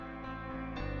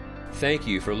Thank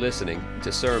you for listening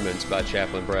to Sermons by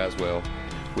Chaplain Braswell.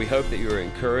 We hope that you are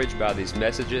encouraged by these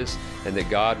messages and that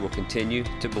God will continue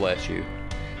to bless you.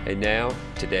 And now,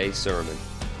 today's sermon.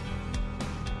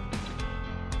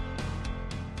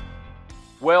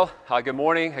 Well, good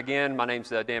morning. Again, my name's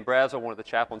Dan Braswell, one of the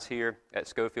chaplains here at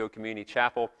Schofield Community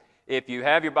Chapel. If you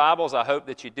have your Bibles, I hope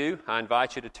that you do. I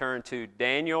invite you to turn to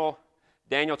Daniel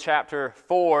chapter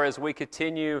 4 as we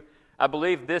continue. I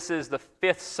believe this is the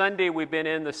fifth Sunday we've been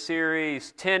in the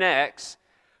series 10X,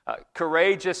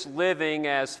 Courageous Living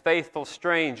as Faithful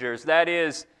Strangers. That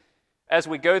is, as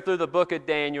we go through the book of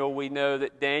Daniel, we know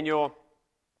that Daniel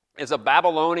is a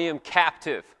Babylonian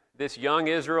captive. This young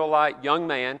Israelite, young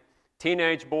man,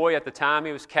 teenage boy at the time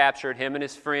he was captured, him and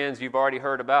his friends you've already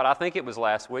heard about. I think it was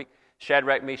last week,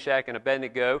 Shadrach, Meshach, and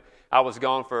Abednego. I was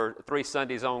gone for 3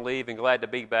 Sundays on leave and glad to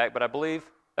be back, but I believe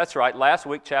that's right. Last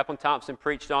week, Chaplain Thompson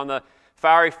preached on the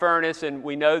fiery furnace, and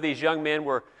we know these young men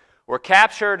were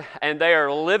captured, and they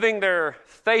are living their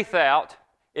faith out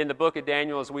in the book of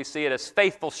Daniel as we see it as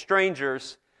faithful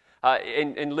strangers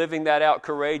in living that out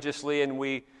courageously. And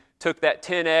we took that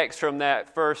 10X from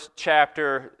that first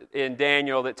chapter in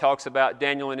Daniel that talks about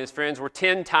Daniel and his friends were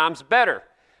 10 times better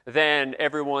than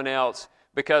everyone else,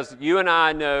 because you and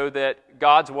I know that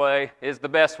God's way is the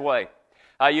best way.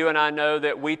 You and I know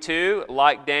that we too,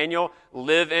 like Daniel,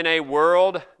 live in a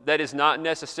world that is not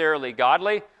necessarily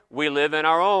godly. We live in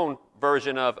our own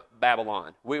version of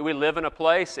Babylon. We live in a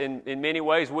place, in many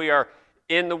ways, we are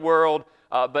in the world,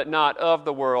 but not of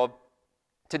the world.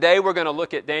 Today we're going to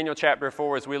look at Daniel chapter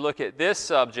 4 as we look at this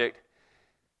subject,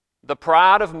 the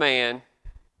pride of man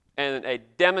and a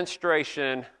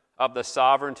demonstration of the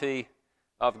sovereignty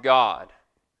of God.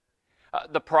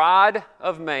 The pride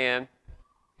of man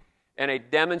and a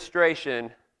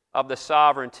demonstration of the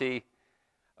sovereignty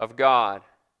of God.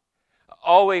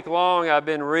 All week long I've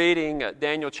been reading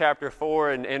Daniel chapter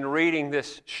 4 and reading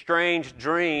this strange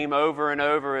dream over and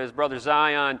over as Brother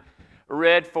Zion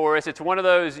read for us. It's one of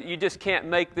those, you just can't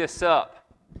make this up.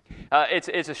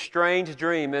 It's a strange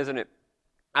dream, isn't it?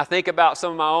 I think about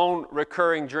some of my own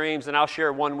recurring dreams, and I'll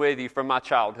share one with you from my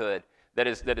childhood that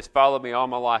has followed me all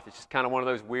my life. It's just kind of one of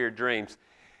those weird dreams.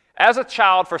 As a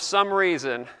child, for some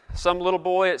reason, some little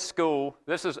boy at school,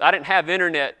 I didn't have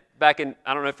internet back in,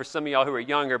 I don't know for some of y'all who are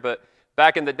younger, but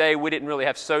back in the day, we didn't really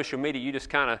have social media. You just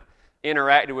kind of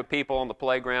interacted with people on the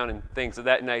playground and things of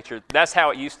that nature. That's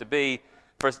how it used to be.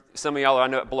 For some of y'all, I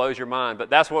know it blows your mind, but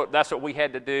that's what we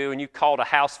had to do, and you called a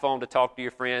house phone to talk to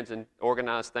your friends and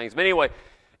organize things. But anyway,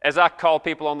 as I called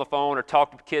people on the phone or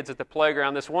talked to kids at the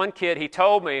playground, this one kid, he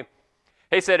told me,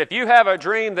 he said, if you have a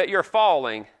dream that you're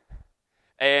falling,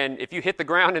 and if you hit the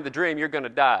ground in the dream, you're going to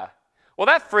die. Well,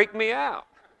 that freaked me out.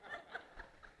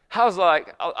 I was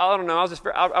like, I don't know,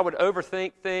 I would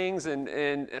overthink things, and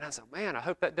I said, man, I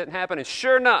hope that doesn't happen. And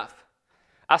sure enough,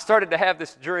 I started to have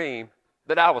this dream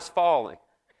that I was falling.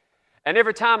 And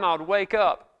every time I would wake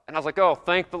up, and I was like, oh,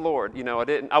 thank the Lord. You know,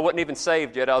 I wasn't even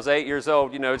saved yet. I was 8 years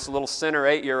old. You know, it's a little sinner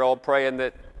 8-year-old praying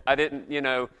that I didn't,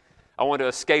 I wanted to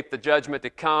escape the judgment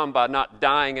to come by not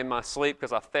dying in my sleep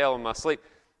because I fell in my sleep.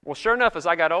 Well, sure enough, as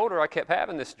I got older, I kept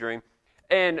having this dream.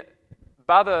 And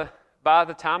by the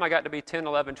time I got to be 10,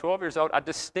 11, 12 years old, I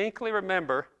distinctly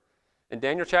remember, and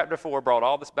Daniel chapter 4 brought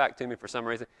all this back to me for some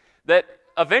reason, that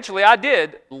eventually I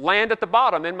did land at the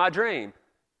bottom in my dream.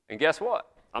 And guess what?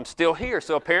 I'm still here.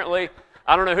 So apparently,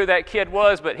 I don't know who that kid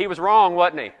was, but he was wrong,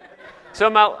 wasn't he? So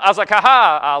I was like,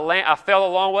 I fell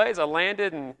a long ways, I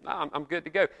landed, and I'm good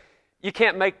to go. You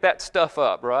can't make that stuff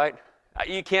up, right?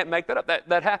 You can't make that up.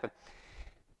 That happened.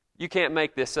 You can't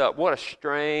make this up. What a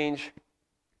strange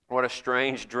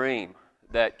dream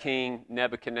that King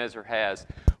Nebuchadnezzar has.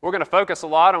 We're going to focus a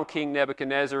lot on King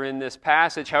Nebuchadnezzar in this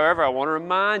passage. However, I want to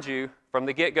remind you from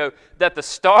the get-go that the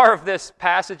star of this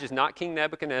passage is not King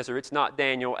Nebuchadnezzar. It's not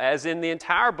Daniel, as in the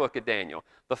entire book of Daniel.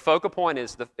 The focal point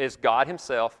is God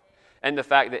himself and the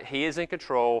fact that he is in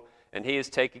control and he is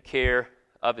taking care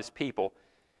of his people.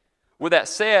 With that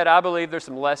said, I believe there's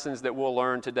some lessons that we'll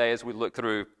learn today as we look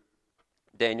through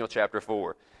Daniel chapter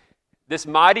 4. This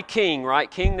mighty king, right,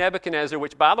 King Nebuchadnezzar,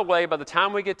 which, by the way, by the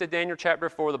time we get to Daniel chapter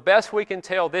 4, the best we can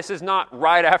tell, this is not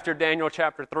right after Daniel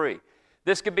chapter 3.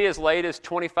 This could be as late as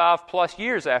 25 plus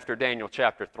years after Daniel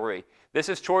chapter 3. This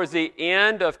is towards the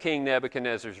end of King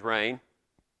Nebuchadnezzar's reign.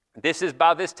 This is,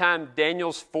 by this time,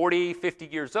 Daniel's 40, 50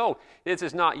 years old. This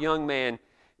is not young man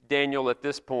Daniel at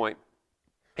this point.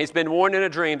 He's been warned in a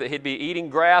dream that he'd be eating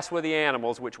grass with the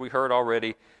animals, which we heard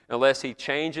already, unless he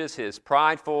changes his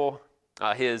prideful,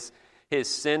 his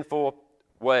sinful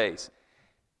ways.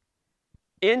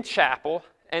 In chapel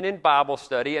and in Bible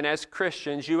study, and as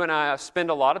Christians, you and I spend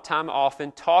a lot of time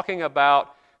often talking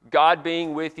about God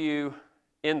being with you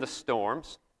in the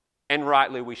storms, and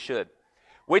rightly we should.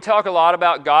 We talk a lot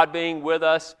about God being with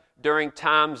us during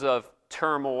times of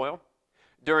turmoil,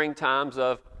 during times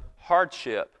of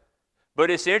hardship. But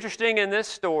it's interesting in this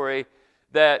story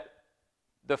that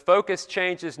the focus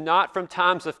changes not from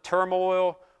times of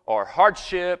turmoil or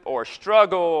hardship or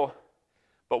struggle,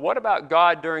 but what about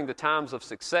God during the times of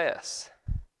success?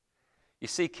 You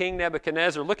see, King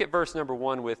Nebuchadnezzar, look at verse number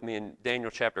 1 with me in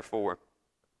Daniel chapter 4.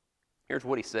 Here's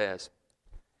what he says.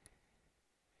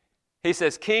 He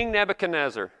says, King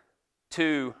Nebuchadnezzar,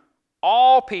 to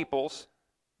all peoples,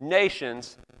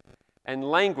 nations, and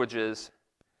languages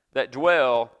that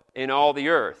dwell in all the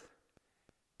earth,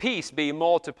 peace be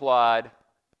multiplied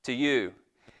to you.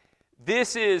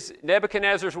 This is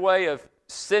Nebuchadnezzar's way of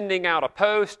sending out a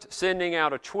post, sending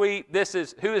out a tweet.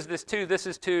 Who is this to? This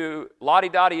is to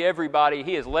lottie-dottie everybody.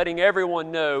 He is letting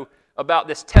everyone know about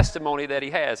this testimony that he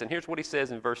has. And here's what he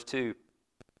says in verse 2.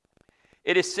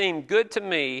 It has seemed good to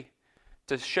me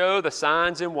to show the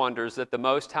signs and wonders that the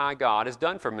Most High God has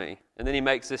done for me. And then he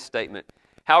makes this statement.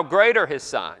 How great are his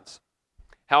signs?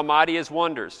 How mighty his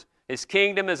wonders? His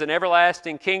kingdom is an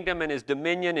everlasting kingdom, and his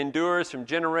dominion endures from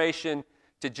generation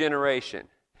to generation.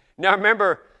 Now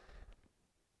remember,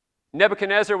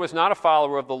 Nebuchadnezzar was not a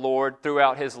follower of the Lord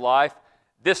throughout his life.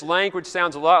 This language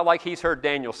sounds a lot like he's heard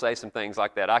Daniel say some things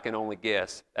like that. I can only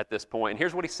guess at this point. And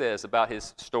here's what he says about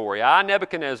his story. I,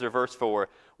 Nebuchadnezzar, verse 4,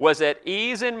 was at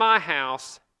ease in my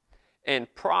house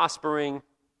and prospering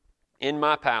in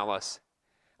my palace.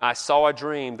 I saw a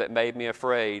dream that made me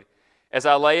afraid. As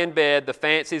I lay in bed, the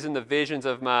fancies and the visions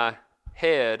of my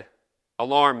head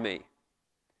alarmed me.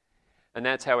 And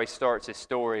that's how he starts his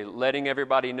story, letting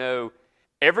everybody know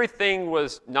everything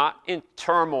was not in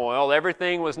turmoil,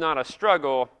 everything was not a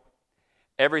struggle,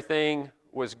 everything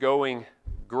was going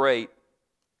great.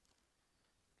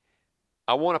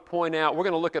 I want to point out, we're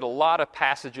going to look at a lot of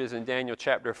passages in Daniel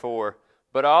chapter 4,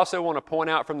 but I also want to point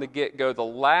out from the get-go the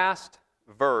last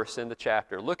verse in the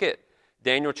chapter. Look at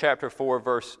Daniel chapter 4,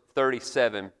 verse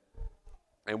 37,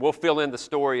 and we'll fill in the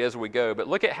story as we go, but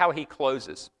look at how he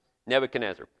closes,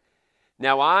 Nebuchadnezzar.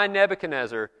 Now I,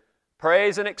 Nebuchadnezzar,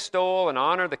 praise and extol and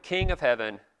honor the King of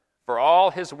heaven, for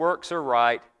all his works are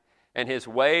right, and his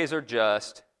ways are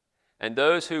just, and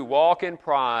those who walk in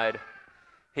pride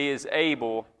he is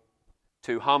able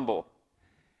to humble.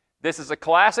 This is a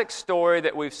classic story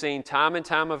that we've seen time and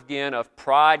time again of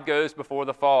pride goes before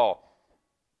the fall.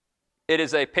 It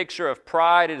is a picture of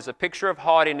pride, it is a picture of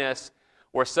haughtiness,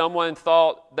 where someone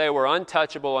thought they were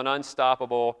untouchable and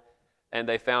unstoppable, and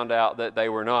they found out that they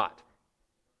were not.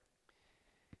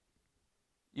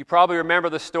 You probably remember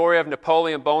the story of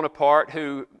Napoleon Bonaparte,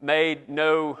 who made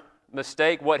no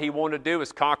mistake. What he wanted to do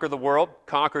was conquer the world,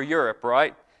 conquer Europe,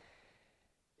 right?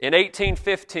 In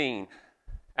 1815,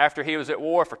 after he was at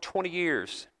war for 20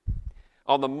 years,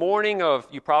 on the morning of,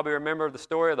 you probably remember the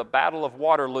story of the Battle of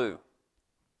Waterloo,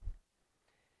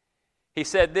 he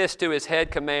said this to his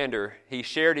head commander. He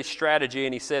shared his strategy,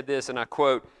 and he said this, and I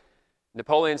quote,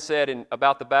 Napoleon said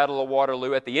about the Battle of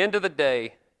Waterloo, at the end of the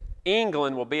day,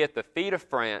 England will be at the feet of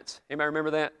France. Anybody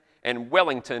remember that? And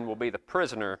Wellington will be the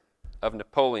prisoner of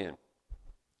Napoleon.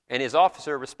 And his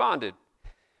officer responded,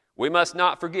 we must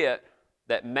not forget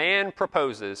that man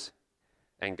proposes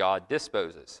and God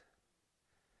disposes.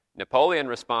 Napoleon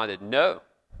responded, no.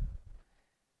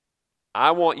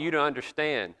 I want you to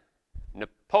understand,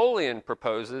 Napoleon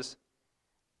proposes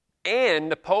and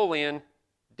Napoleon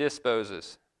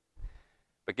disposes.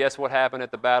 But guess what happened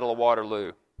at the Battle of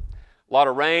Waterloo? A lot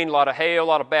of rain, a lot of hail, a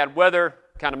lot of bad weather,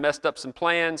 kind of messed up some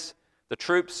plans. The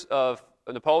troops of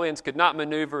Napoleon's could not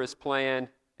maneuver as planned,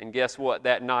 and guess what?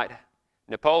 That night,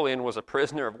 Napoleon was a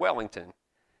prisoner of Wellington,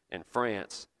 and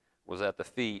France was at the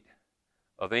feet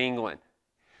of England.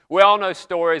 We all know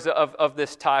stories of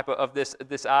this type of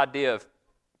this idea of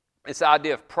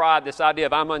pride, this idea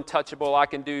of I'm untouchable, I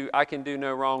can do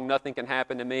no wrong, nothing can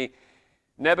happen to me.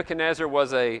 Nebuchadnezzar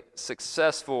was a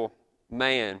successful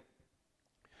man.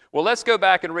 Well, let's go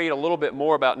back and read a little bit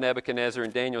more about Nebuchadnezzar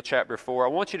in Daniel chapter 4. I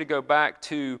want you to go back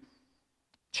to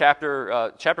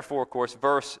chapter 4, of course,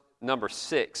 verse number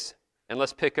 6. And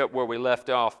let's pick up where we left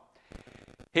off.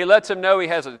 He lets him know he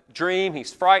has a dream.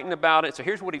 He's frightened about it. So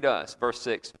here's what he does. Verse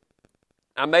 6.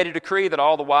 I made a decree that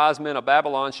all the wise men of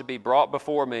Babylon should be brought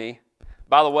before me.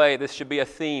 By the way, this should be a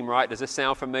theme, right? Does this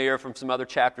sound familiar from some other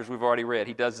chapters we've already read?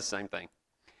 He does the same thing.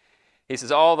 He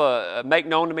says, make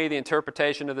known to me the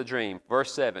interpretation of the dream.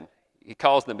 Verse 7, he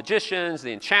calls the magicians,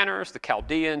 the enchanters, the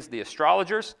Chaldeans, the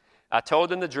astrologers. I told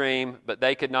them the dream, but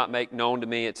they could not make known to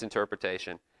me its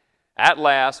interpretation. At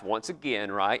last, once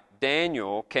again, right,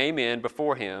 Daniel came in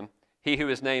before him, he who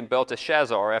is named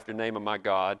Belteshazzar, after the name of my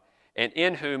God, and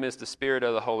in whom is the spirit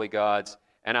of the holy gods.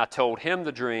 And I told him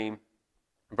the dream.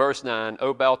 Verse 9,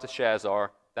 O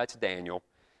Belteshazzar, that's Daniel,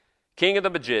 king of the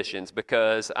magicians,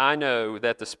 because I know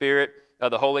that the spirit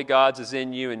of the holy gods is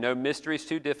in you, and no mystery is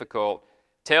too difficult.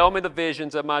 Tell me the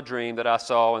visions of my dream that I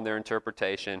saw and their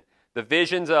interpretation. The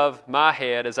visions of my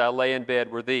head as I lay in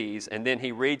bed were these. And then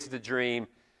he reads the dream.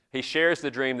 He shares the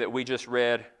dream that we just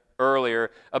read earlier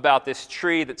about this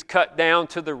tree that's cut down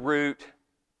to the root.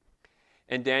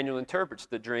 And Daniel interprets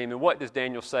the dream. And what does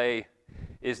Daniel say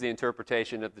is the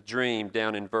interpretation of the dream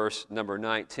down in verse number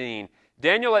 19?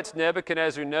 Daniel lets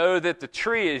Nebuchadnezzar know that the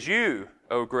tree is you,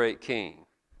 O great king.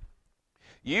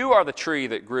 You are the tree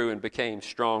that grew and became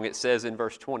strong. It says in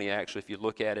verse 20, actually, if you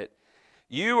look at it.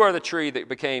 You are the tree that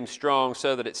became strong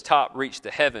so that its top reached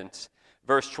the heavens.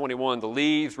 Verse 21, the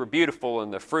leaves were beautiful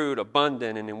and the fruit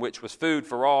abundant, and in which was food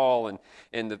for all,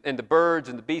 and the birds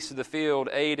and the beasts of the field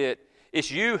ate it. It's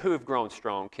you who have grown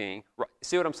strong, king.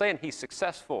 See what I'm saying? He's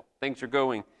successful. Things are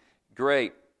going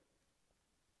great.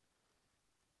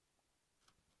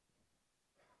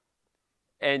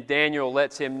 And Daniel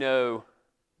lets him know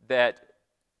that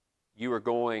you are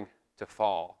going to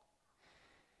fall.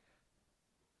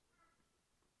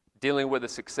 Dealing with the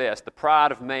success, the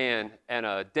pride of man, and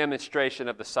a demonstration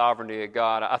of the sovereignty of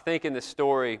God. I think in this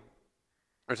story,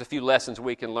 there's a few lessons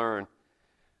we can learn.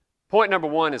 Point number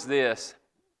one is this,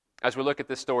 as we look at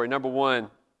this story. Number one,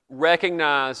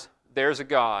 recognize there's a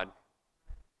God,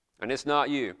 and it's not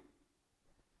you,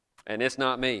 and it's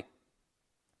not me.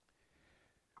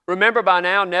 Remember, by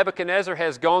now, Nebuchadnezzar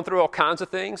has gone through all kinds of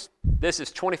things. This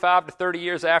is 25 to 30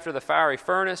 years after the fiery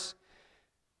furnace.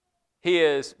 He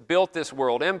has built this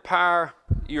world empire.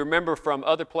 You remember from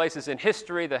other places in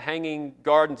history, the Hanging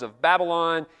Gardens of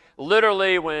Babylon.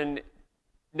 Literally, when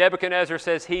Nebuchadnezzar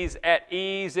says he's at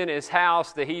ease in his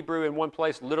house, the Hebrew in one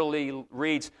place literally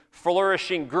reads,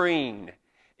 flourishing green.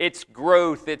 It's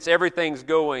growth. It's everything's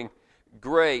going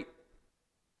great.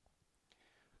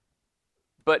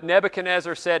 But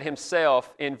Nebuchadnezzar said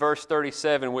himself in verse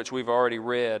 37, which we've already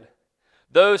read,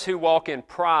 those who walk in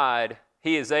pride,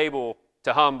 he is able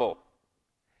to humble.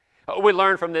 We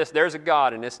learn from this, there's a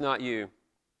God, and it's not you,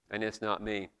 and it's not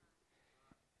me.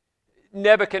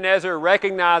 Nebuchadnezzar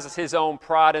recognizes his own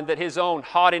pride, and that his own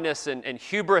haughtiness and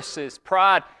hubris, his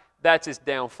pride, that's his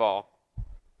downfall.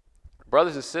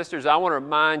 Brothers and sisters, I want to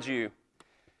remind you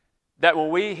that when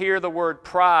we hear the word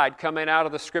pride coming out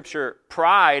of the Scripture,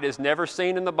 pride is never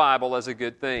seen in the Bible as a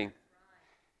good thing.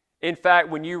 In fact,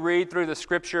 when you read through the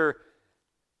Scripture,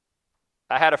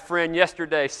 I had a friend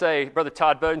yesterday say, Brother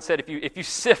Todd Bowden said, if you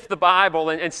sift the Bible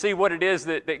and see what it is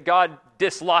that God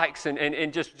dislikes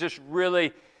and just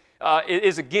really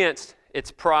is against,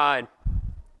 it's pride.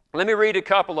 Let me read a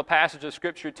couple of passages of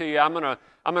Scripture to you. I'm going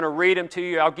to read them to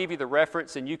you. I'll give you the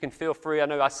reference, and you can feel free. I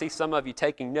know I see some of you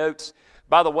taking notes.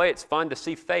 By the way, it's fun to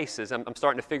see faces. I'm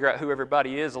starting to figure out who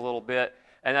everybody is a little bit.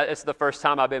 And it's the first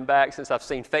time I've been back since I've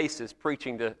seen faces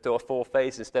preaching to a full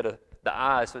face instead of the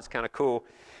eyes, so it's kind of cool.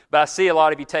 But I see a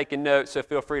lot of you taking notes, so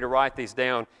feel free to write these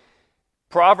down.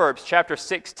 Proverbs chapter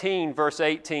 16, verse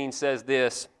 18 says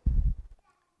this,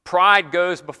 pride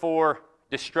goes before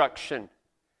destruction,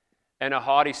 and a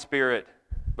haughty spirit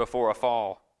before a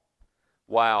fall.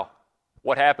 Wow.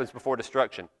 What happens before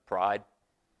destruction? Pride.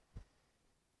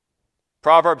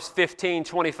 Proverbs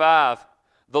 15:25.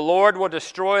 The Lord will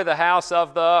destroy the house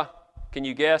of the, can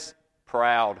you guess?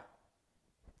 Proud.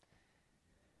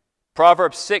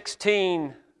 Proverbs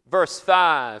 16, verse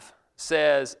 5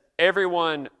 says,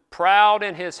 everyone proud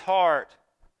in his heart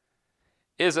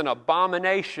is an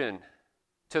abomination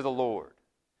to the Lord.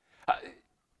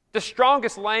 The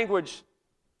strongest language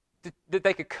that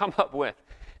they could come up with.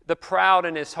 The proud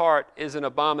in his heart is an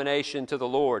abomination to the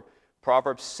Lord.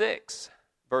 Proverbs 6,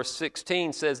 verse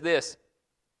 16 says this,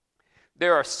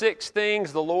 there are 6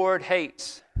 things the Lord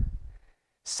hates,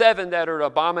 7 that are an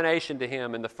abomination to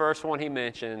him, and the first one he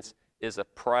mentions is a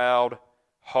proud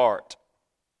heart.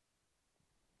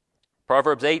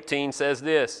 Proverbs 18 says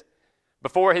this,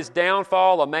 before his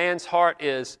downfall, a man's heart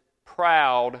is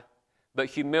proud, but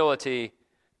humility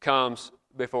comes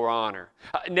before honor.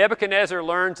 Nebuchadnezzar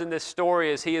learns in this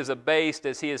story as he is abased,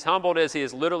 as he is humbled, as he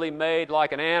is literally made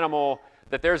like an animal,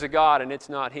 that there's a God and it's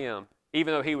not him,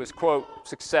 even though he was, quote,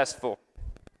 successful.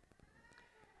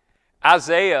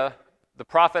 Isaiah, the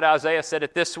prophet Isaiah said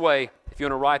it this way, if you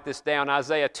want to write this down,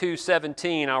 Isaiah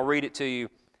 2:17, I'll read it to you.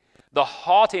 The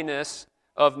haughtiness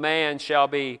of man shall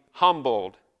be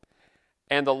humbled,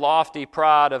 and the lofty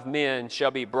pride of men shall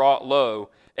be brought low,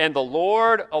 and the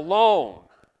Lord alone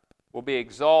will be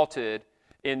exalted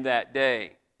in that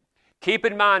day. Keep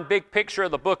in mind, big picture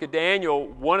of the book of Daniel,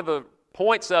 one of the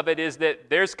points of it is that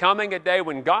there's coming a day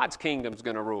when God's kingdom's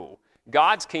going to rule.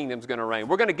 God's kingdom's going to reign.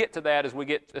 We're going to get to that as we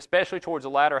get, especially towards the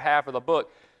latter half of the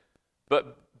book.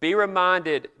 But be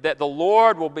reminded that the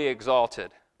Lord will be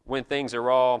exalted when things are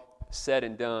all said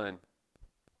and done.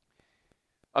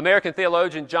 American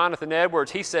theologian Jonathan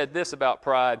Edwards, he said this about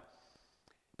pride.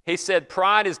 He said,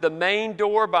 pride is the main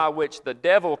door by which the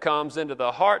devil comes into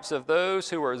the hearts of those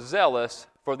who are zealous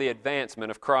for the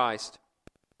advancement of Christ.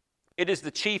 It is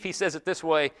the chief, he says it this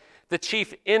way, the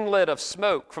chief inlet of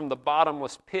smoke from the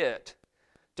bottomless pit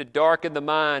to darken the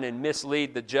mind and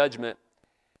mislead the judgment,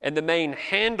 and the main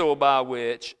handle by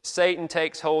which Satan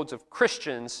takes hold of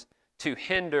Christians to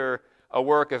hinder a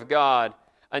work of God.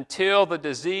 Until the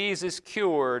disease is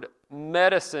cured,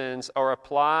 medicines are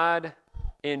applied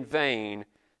in vain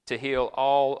to heal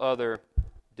all other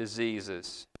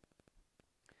diseases.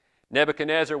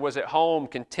 Nebuchadnezzar was at home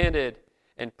contented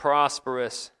and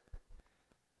prosperous,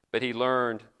 but he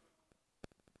learned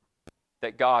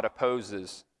that God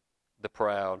opposes the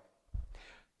proud.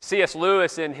 C.S.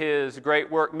 Lewis, in his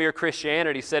great work, Mere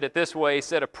Christianity, said it this way. He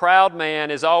said, a proud man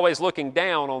is always looking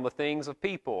down on the things of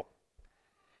people.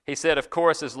 He said, of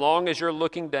course, as long as you're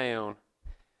looking down,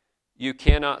 you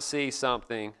cannot see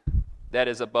something that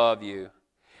is above you.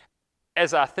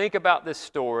 As I think about this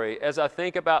story, as I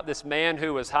think about this man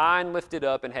who was high and lifted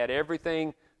up and had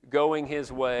everything going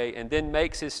his way, and then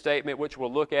makes his statement, which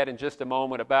we'll look at in just a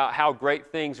moment, about how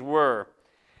great things were,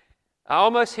 I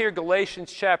almost hear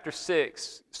Galatians chapter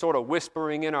 6 sort of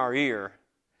whispering in our ear.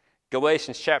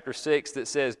 Galatians chapter 6 that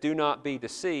says, do not be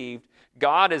deceived.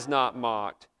 God is not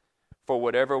mocked. For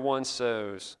whatever one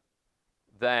sows,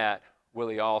 that will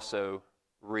he also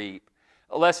reap.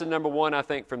 Lesson number one, I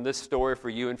think, from this story for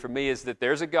you and for me is that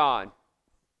there's a God,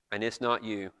 and it's not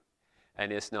you,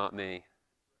 and it's not me.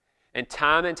 And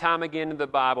time again in the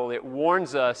Bible, it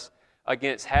warns us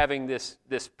against having this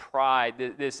pride,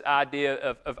 this idea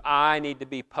of I need to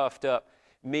be puffed up,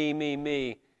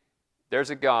 me. There's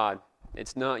a God.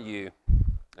 It's not you,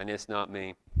 and it's not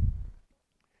me.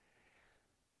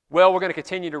 Well, we're going to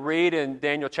continue to read in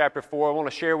Daniel chapter 4. I want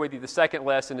to share with you the second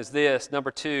lesson is this,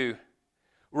 number 2.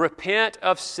 Repent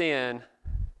of sin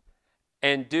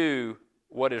and do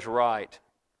what is right.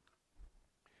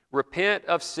 Repent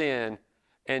of sin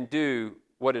and do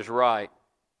what is right.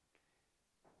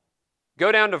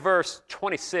 Go down to verse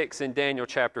 26 in Daniel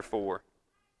chapter 4.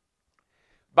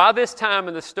 By this time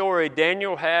in the story,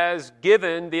 Daniel has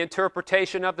given the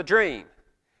interpretation of the dream.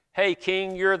 Hey,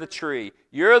 king, you're the tree.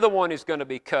 You're the one who's going to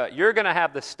be cut. You're going to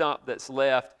have the stump that's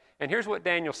left. And here's what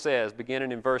Daniel says,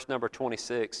 beginning in verse number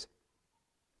 26.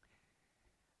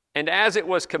 And as it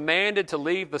was commanded to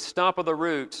leave the stump of the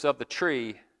roots of the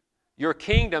tree, your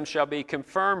kingdom shall be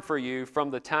confirmed for you from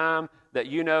the time that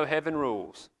you know heaven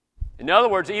rules. In other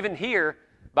words, even here,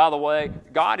 by the way,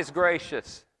 God is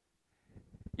gracious.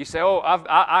 You say, oh,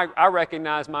 I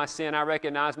recognize my sin. I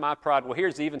recognize my pride. Well,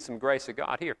 here's even some grace of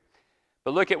God here.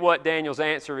 But look at what Daniel's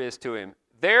answer is to him.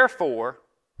 Therefore,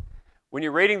 when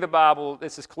you're reading the Bible,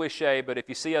 this is cliche, but if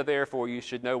you see a therefore, you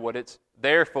should know what it's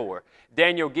there for.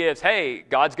 Daniel gives, hey,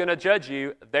 God's going to judge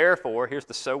you. Therefore, here's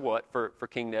the so what for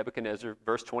King Nebuchadnezzar,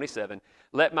 verse 27.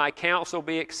 Let my counsel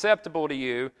be acceptable to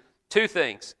you. 2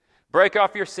 things. Break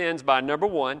off your sins by, number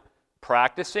 1,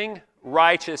 practicing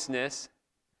righteousness.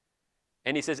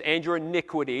 And he says, and your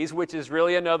iniquities, which is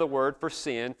really another word for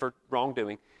sin, for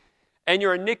wrongdoing. And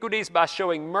your iniquities by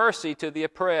showing mercy to the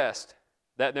oppressed,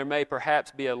 that there may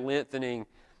perhaps be a lengthening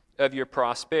of your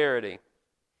prosperity.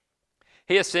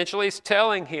 He essentially is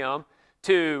telling him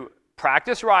to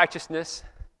practice righteousness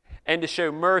and to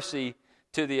show mercy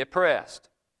to the oppressed.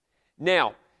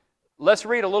 Now, let's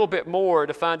read a little bit more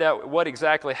to find out what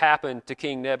exactly happened to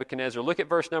King Nebuchadnezzar. Look at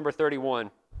verse number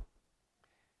 31.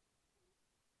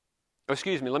 Oh,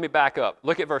 excuse me, let me back up.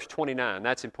 Look at verse 29.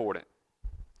 That's important.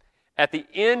 At the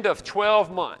end of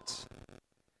 12 months,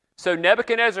 so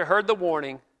Nebuchadnezzar heard the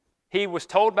warning. He was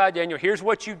told by Daniel, here's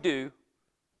what you do.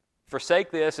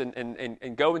 Forsake this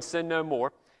and go and sin no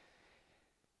more.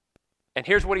 And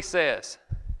here's what he says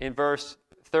in verse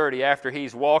 30. After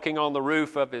he's walking on the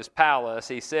roof of his palace,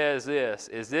 he says this,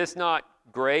 is this not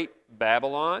great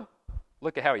Babylon?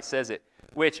 Look at how he says it.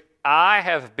 Which I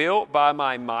have built by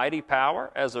my mighty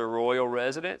power as a royal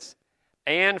residence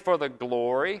and for the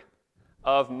glory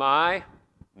of my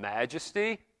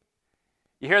majesty.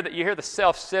 You hear the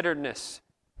self-centeredness.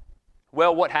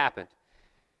 Well, what happened?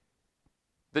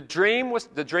 The dream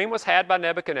was had by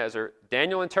Nebuchadnezzar.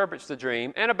 Daniel interprets the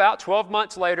dream, and about 12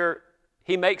 months later,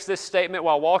 he makes this statement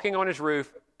while walking on his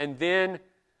roof, and then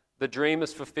the dream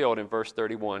is fulfilled in verse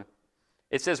 31.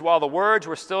 It says, while the words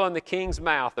were still in the king's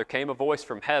mouth, there came a voice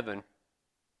from heaven.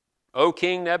 O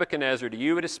King Nebuchadnezzar, to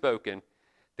you it is spoken,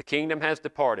 the kingdom has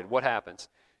departed. What happens?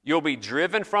 You'll be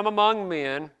driven from among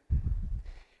men,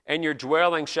 and your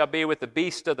dwelling shall be with the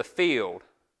beasts of the field.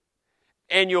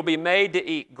 And you'll be made to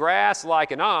eat grass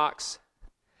like an ox,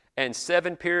 and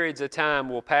 7 periods of time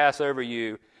will pass over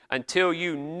you until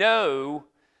you know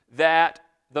that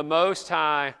the Most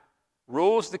High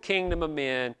rules the kingdom of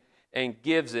men and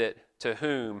gives it to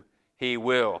whom He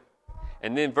will.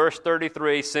 And then verse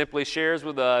 33 simply shares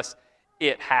with us,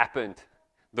 it happened.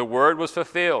 The word was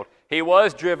fulfilled. He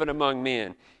was driven among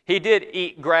men. He did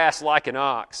eat grass like an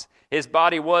ox. His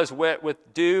body was wet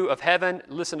with dew of heaven,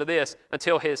 listen to this,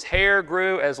 until his hair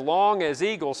grew as long as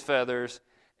eagle's feathers,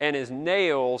 and his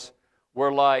nails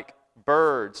were like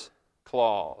birds'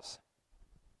 claws.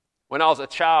 When I was a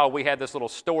child, we had this little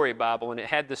story Bible, and it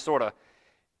had this sort of,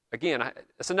 again,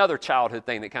 it's another childhood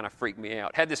thing that kind of freaked me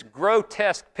out. It had this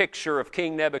grotesque picture of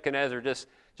King Nebuchadnezzar, just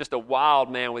a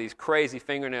wild man with these crazy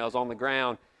fingernails on the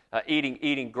ground,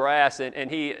 eating grass,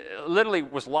 and he literally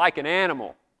was like an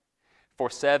animal for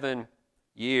 7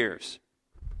 years.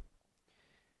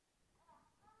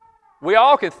 We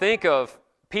all can think of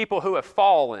people who have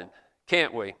fallen,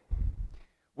 can't we?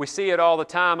 We see it all the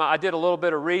time. I did a little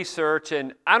bit of research,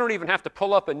 and I don't even have to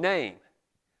pull up a name.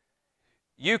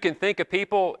 You can think of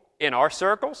people in our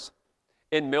circles,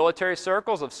 in military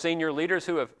circles, of senior leaders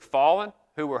who have fallen,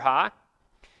 who were high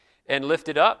and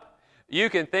lifted up. You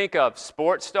can think of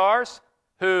sports stars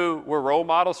who were role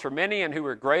models for many and who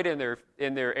were great in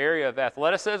their area of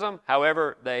athleticism.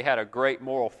 However, they had a great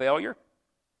moral failure.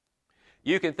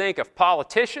 You can think of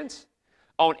politicians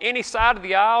on any side of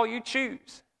the aisle you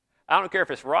choose. I don't care if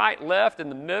it's right, left, in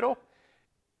the middle.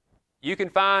 You can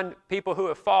find people who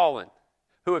have fallen,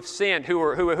 who have sinned,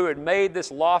 who had made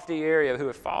this lofty area, who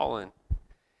have fallen.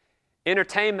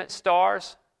 Entertainment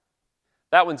stars,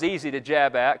 that one's easy to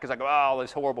jab at because I go, oh, all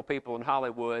those horrible people in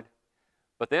Hollywood.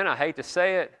 But then, I hate to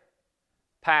say it,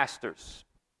 pastors,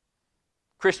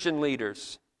 Christian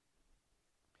leaders.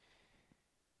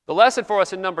 The lesson for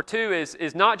us in number 2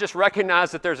 is not just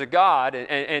recognize that there's a God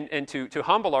and to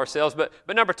humble ourselves, but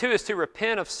number 2 is to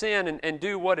repent of sin and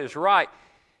do what is right.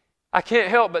 I can't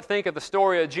help but think of the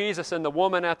story of Jesus and the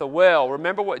woman at the well.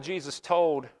 Remember what Jesus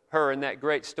told her in that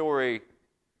great story.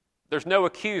 There's no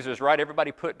accusers, right?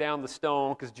 Everybody put down the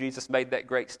stone because Jesus made that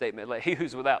great statement. Let he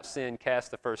who's without sin cast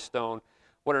the first stone.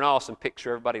 What an awesome picture.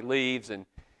 Everybody leaves, and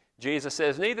Jesus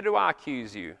says, neither do I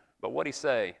accuse you. But what'd he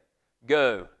say?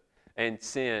 Go and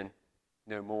sin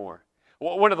no more.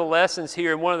 One of the lessons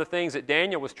here, and one of the things that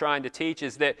Daniel was trying to teach,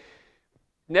 is that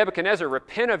Nebuchadnezzar,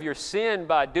 repent of your sin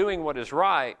by doing what is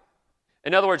right.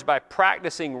 In other words, by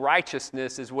practicing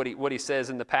righteousness is what he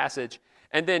says in the passage.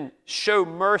 And then show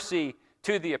mercy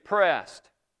to the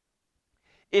oppressed.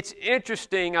 It's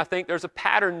interesting, I think there's a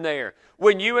pattern there.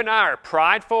 When you and I are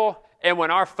prideful, and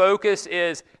when our focus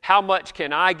is how much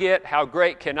can I get, how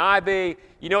great can I be,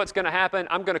 you know what's going to happen?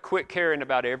 I'm going to quit caring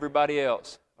about everybody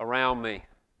else around me.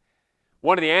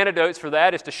 One of the antidotes for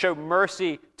that is to show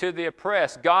mercy to the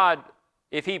oppressed. God,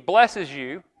 if He blesses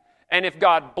you, and if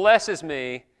God blesses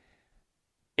me,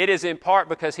 it is in part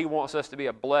because He wants us to be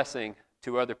a blessing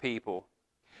to other people.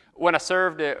 When I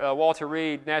served at Walter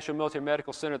Reed National Military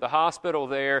Medical Center, the hospital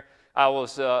there,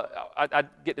 I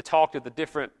get to talk to the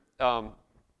different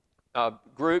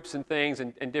groups and things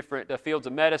in different fields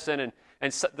of medicine.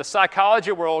 And the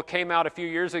psychology world came out a few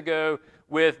years ago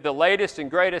with the latest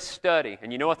and greatest study.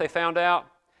 And you know what they found out?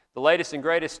 The latest and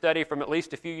greatest study from at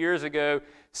least a few years ago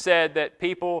said that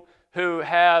people who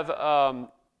have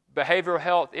behavioral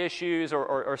health issues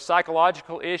or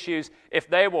psychological issues, if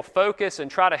they will focus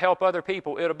and try to help other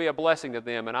people, it'll be a blessing to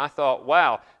them. And I thought,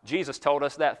 wow, Jesus told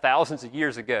us that thousands of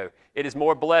years ago. It is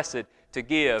more blessed to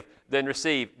give than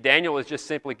receive. Daniel is just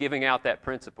simply giving out that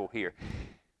principle here.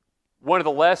 One of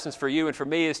the lessons for you and for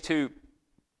me is to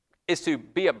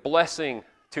be a blessing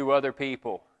to other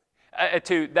people.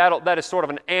 That is sort of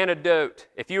an antidote.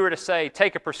 If you were to say,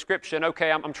 take a prescription,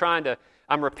 okay,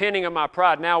 I'm repenting of my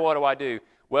pride, now what do I do?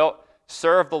 Well,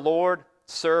 serve the Lord,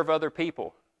 serve other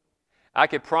people. I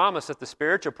could promise that the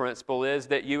spiritual principle is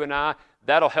that you and I,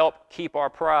 that'll help keep our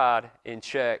pride in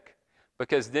check.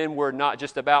 Because then we're not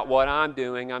just about what I'm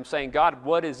doing. I'm saying, God,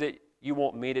 what is it you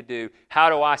want me to do? How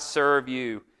do I serve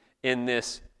you in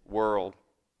this world?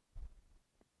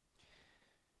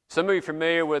 Some of you are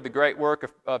familiar with the great work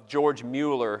of George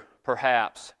Mueller,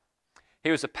 perhaps.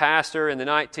 He was a pastor in the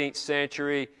 19th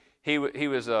century. He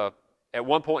was at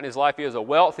one point in his life, he was a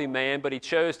wealthy man, but he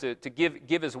chose to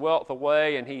give his wealth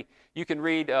away. And you can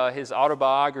read his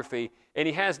autobiography, and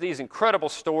he has these incredible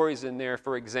stories in there.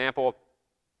 For example,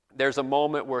 there's a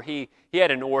moment where he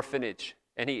had an orphanage,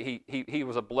 and he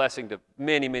was a blessing to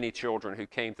many, many children who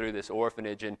came through this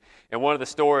orphanage. And one of the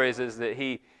stories is that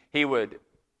he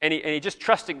just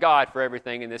trusted God for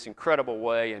everything in this incredible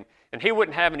way. And he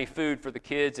wouldn't have any food for the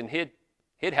kids, and he'd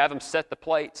have them set the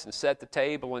plates and set the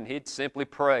table, and he'd simply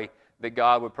pray that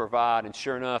God would provide. And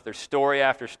sure enough, there's story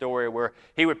after story where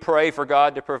he would pray for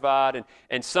God to provide,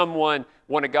 and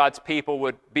one of God's people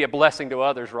would be a blessing to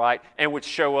others, right, and would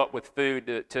show up with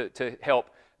food to help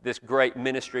this great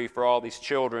ministry for all these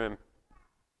children.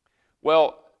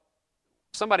 Well,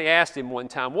 somebody asked him one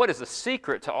time, what is the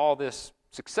secret to all this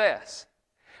success?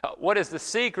 What is the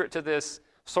secret to this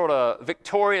sort of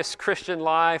victorious Christian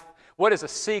life? What is the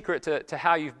secret to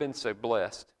how you've been so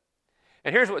blessed?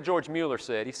 And here's what George Mueller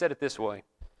said. He said it this way.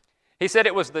 He said,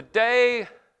 it was the day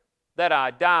that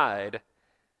I died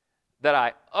that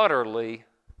I utterly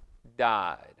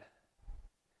died.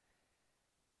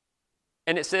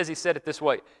 And it says he said it this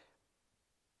way.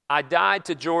 I died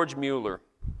to George Mueller.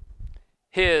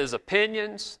 His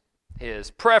opinions,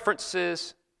 his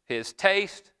preferences, his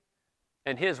taste,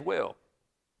 and his will.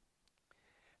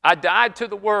 I died to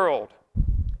the world,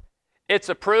 its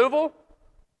approval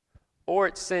or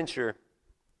its censure.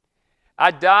 I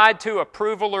died to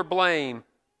approval or blame,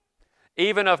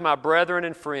 even of my brethren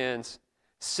and friends.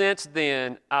 Since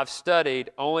then, I've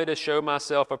studied only to show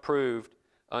myself approved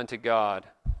unto God.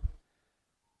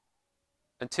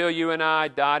 Until you and I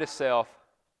die to self,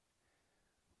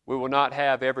 we will not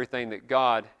have everything that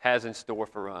God has in store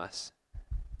for us.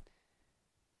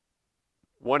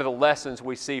 One of the lessons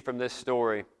we see from this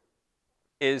story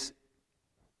is,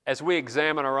 as we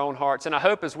examine our own hearts, and I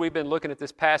hope as we've been looking at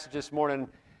this passage this morning,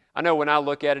 I know when I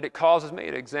look at it, it causes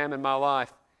me to examine my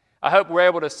life. I hope we're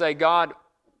able to say, God,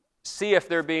 see if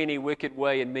there be any wicked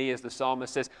way in me, as the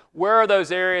psalmist says. Where are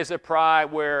those areas of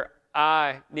pride where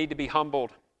I need to be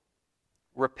humbled,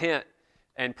 repent,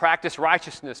 and practice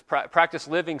righteousness, practice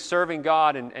living, serving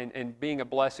God, and being a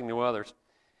blessing to others?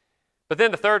 But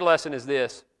then the third lesson is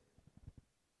this.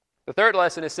 The third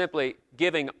lesson is simply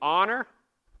giving honor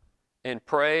and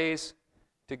praise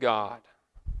to God.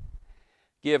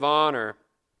 Give honor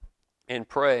and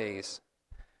praise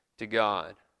to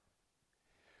God.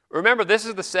 Remember, this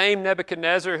is the same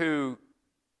Nebuchadnezzar who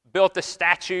built a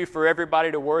statue for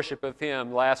everybody to worship of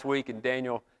him last week in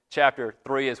Daniel chapter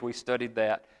 3 as we studied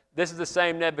that. This is the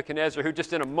same Nebuchadnezzar who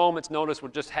just in a moment's notice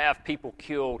would just have people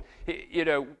killed.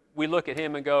 We look at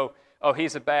him and go, oh,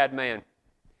 he's a bad man.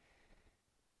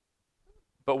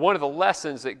 But one of the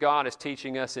lessons that God is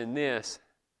teaching us in this,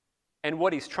 and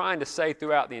what he's trying to say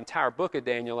throughout the entire book of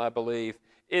Daniel, I believe,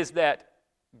 is that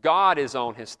God is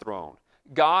on his throne.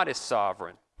 God is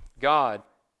sovereign. God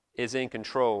is in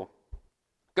control.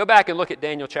 Go back and look at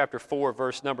Daniel chapter 4,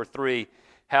 verse number 3,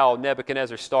 how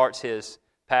Nebuchadnezzar starts his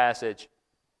passage.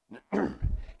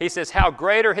 He says, how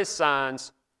great are his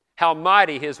signs, how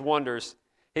mighty his wonders.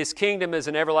 His kingdom is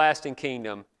an everlasting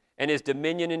kingdom, and his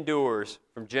dominion endures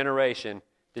from generation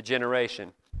to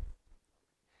generation.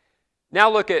 Now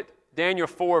look at Daniel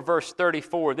 4, verse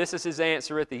 34. This is his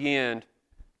answer at the end.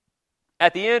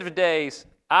 At the end of days,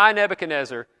 I,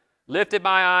 Nebuchadnezzar, lifted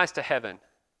my eyes to heaven.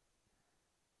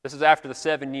 This is after the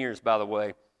 7 years, by the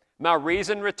way. My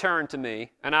reason returned to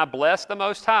me, and I blessed the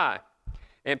Most High,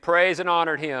 and praised and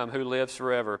honored him who lives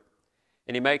forever.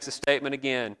 And he makes a statement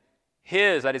again.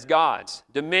 His, that is God's,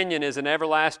 dominion is an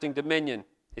everlasting dominion.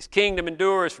 His kingdom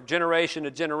endures from generation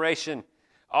to generation.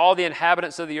 All the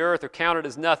inhabitants of the earth are counted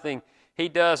as nothing. He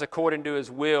does according to his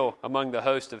will among the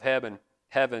host of heaven,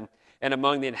 and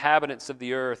among the inhabitants of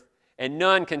the earth. And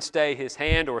none can stay his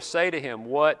hand or say to him,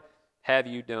 what have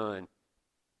you done?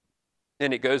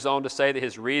 And it goes on to say that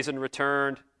his reason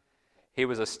returned, he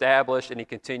was established, and he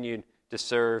continued to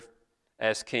serve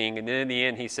as king. And then in the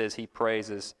end, he says he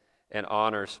praises and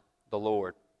honors the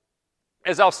Lord.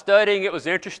 As I was studying, it was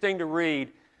interesting to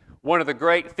read one of the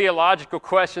great theological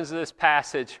questions of this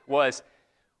passage was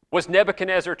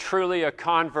Nebuchadnezzar truly a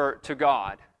convert to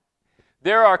God?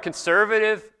 There are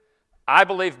conservative, I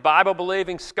believe,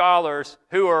 Bible-believing scholars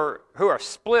who are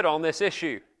split on this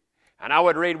issue. And I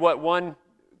would read what one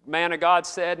man of God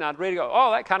said, and I'd read and go,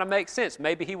 oh, that kind of makes sense.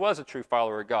 Maybe he was a true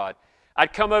follower of God.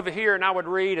 I'd come over here and I would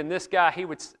read, and this guy,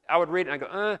 I would read and I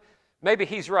go, maybe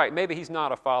he's right. Maybe he's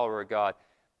not a follower of God.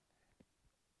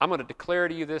 I'm going to declare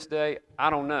to you this day, I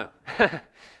don't know.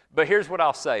 But here's what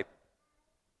I'll say.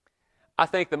 I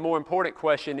think the more important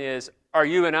question is, are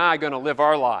you and I going to live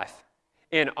our life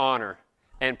in honor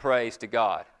and praise to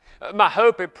God? My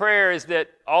hope and prayer is that,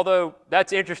 although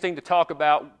that's interesting to talk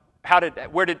about,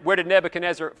 where did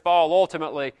Nebuchadnezzar fall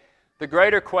ultimately, the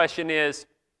greater question is,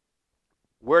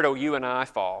 where do you and I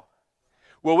fall?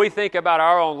 Will we think about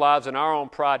our own lives and our own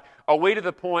pride? Are we to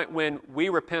the point when we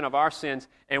repent of our sins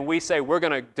and we say we're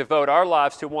going to devote our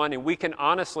lives to one, and we can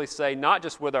honestly say, not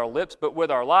just with our lips, but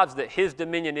with our lives, that His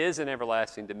dominion is an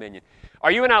everlasting dominion? Are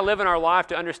you and I living our life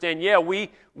to understand, we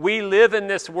live in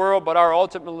this world, but our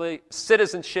ultimately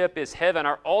citizenship is heaven.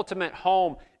 Our ultimate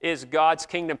home is God's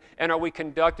kingdom. And are we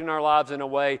conducting our lives in a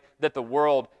way that the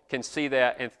world can see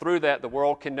that, and through that the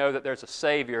world can know that there's a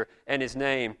Savior, and His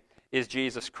name is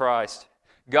Jesus Christ?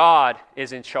 God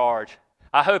is in charge.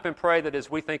 I hope and pray that as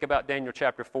we think about Daniel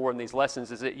chapter 4 and these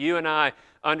lessons, is that you and I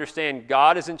understand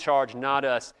God is in charge, not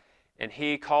us, and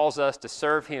He calls us to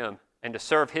serve Him and to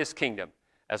serve His kingdom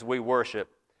as we worship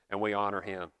and we honor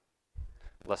Him.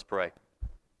 Let's pray.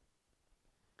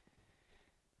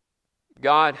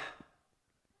 God,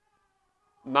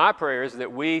 my prayer is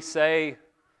that we say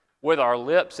with our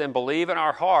lips and believe in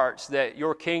our hearts that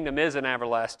Your kingdom is an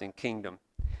everlasting kingdom,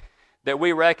 that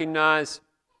we recognize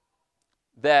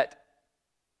that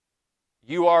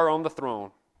You are on the throne.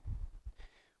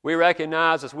 We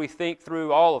recognize as we think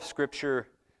through all of Scripture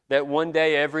that one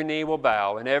day every knee will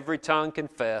bow and every tongue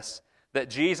confess that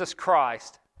Jesus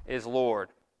Christ is Lord.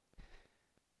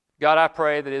 God, I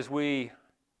pray that as we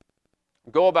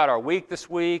go about our week this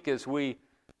week, as we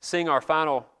sing our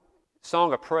final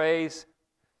song of praise,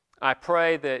 I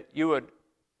pray that You would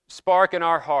spark in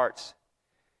our hearts,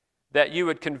 that You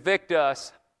would convict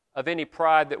us of any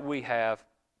pride that we have,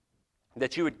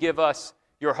 that You would give us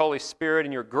Your Holy Spirit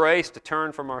and Your grace to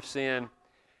turn from our sin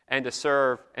and to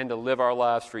serve and to live our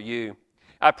lives for You.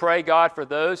 I pray, God, for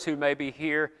those who may be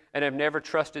here and have never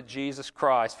trusted Jesus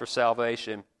Christ for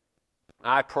salvation.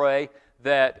 I pray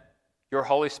that Your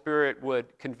Holy Spirit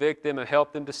would convict them and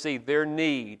help them to see their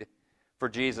need for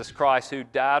Jesus Christ, who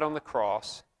died on the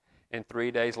cross and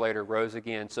 3 days later rose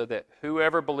again, so that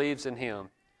whoever believes in Him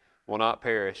will not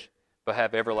perish but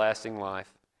have everlasting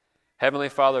life. Heavenly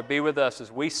Father, be with us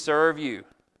as we serve You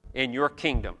in Your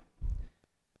kingdom,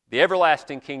 the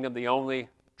everlasting kingdom, the only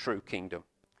true kingdom.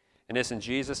 And it's in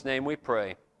Jesus' name we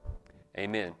pray.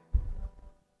 Amen.